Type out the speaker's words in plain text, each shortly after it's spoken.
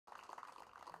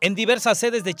En diversas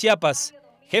sedes de Chiapas,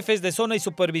 jefes de zona y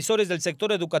supervisores del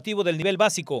sector educativo del nivel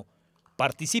básico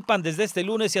participan desde este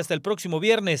lunes y hasta el próximo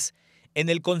viernes en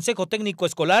el Consejo Técnico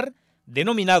Escolar,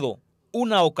 denominado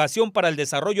Una Ocasión para el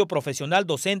Desarrollo Profesional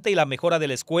Docente y la Mejora de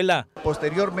la Escuela.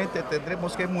 Posteriormente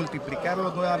tendremos que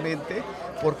multiplicarlo nuevamente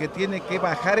porque tiene que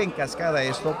bajar en cascada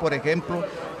esto. Por ejemplo,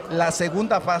 la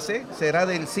segunda fase será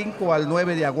del 5 al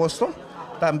 9 de agosto,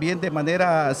 también de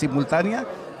manera simultánea,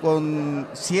 con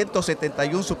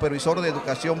 171 supervisores de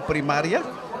educación primaria,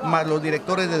 más los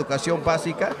directores de educación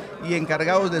básica y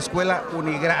encargados de escuela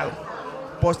unigrado.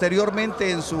 Posteriormente,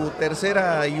 en su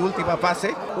tercera y última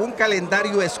fase, un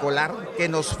calendario escolar que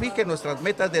nos fije nuestras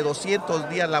metas de 200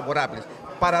 días laborables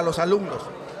para los alumnos,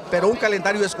 pero un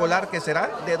calendario escolar que será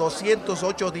de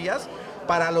 208 días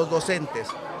para los docentes.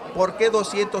 ¿Por qué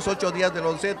 208 días de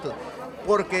los docentes?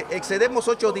 Porque excedemos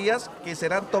 8 días que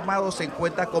serán tomados en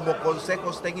cuenta como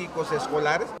consejos técnicos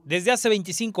escolares. Desde hace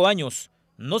 25 años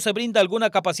no se brinda alguna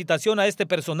capacitación a este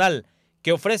personal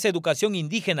que ofrece educación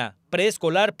indígena,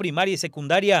 preescolar, primaria y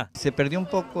secundaria. Se perdió un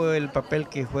poco el papel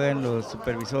que juegan los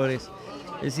supervisores,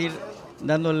 es decir,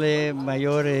 dándole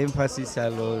mayor énfasis a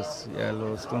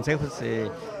los consejos,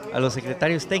 a los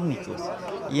secretarios técnicos.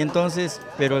 Y entonces,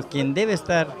 pero quien debe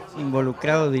estar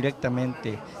involucrado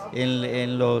directamente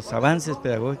en los avances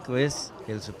pedagógicos es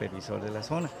el supervisor de la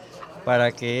zona,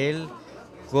 para que él,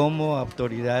 como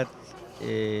autoridad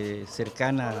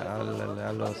cercana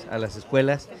a las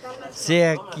escuelas,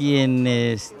 sea quien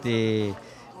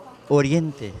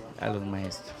oriente a los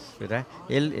maestros, ¿verdad?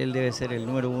 Él debe ser el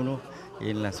número uno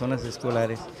en las zonas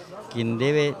escolares, quien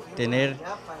debe tener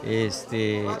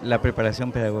la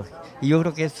preparación pedagógica. Y yo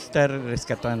creo que esto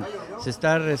se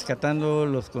está rescatando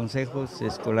los consejos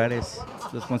escolares,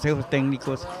 los consejos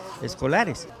técnicos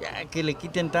escolares, ya que le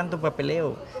quiten tanto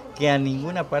papeleo que a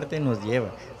ninguna parte nos lleva.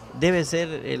 Debe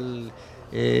ser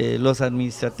los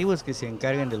administrativos que se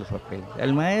encarguen de los papeles.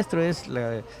 El maestro es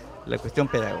la cuestión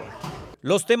pedagógica.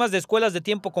 Los temas de escuelas de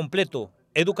tiempo completo,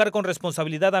 educar con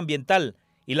responsabilidad ambiental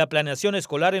y la planeación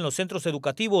escolar en los centros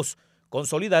educativos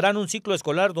consolidarán un ciclo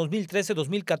escolar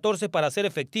 2013-2014 para hacer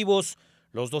efectivos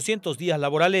los 200 días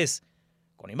laborales.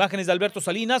 Con imágenes de Alberto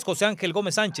Salinas, José Ángel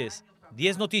Gómez Sánchez,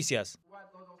 10 Noticias.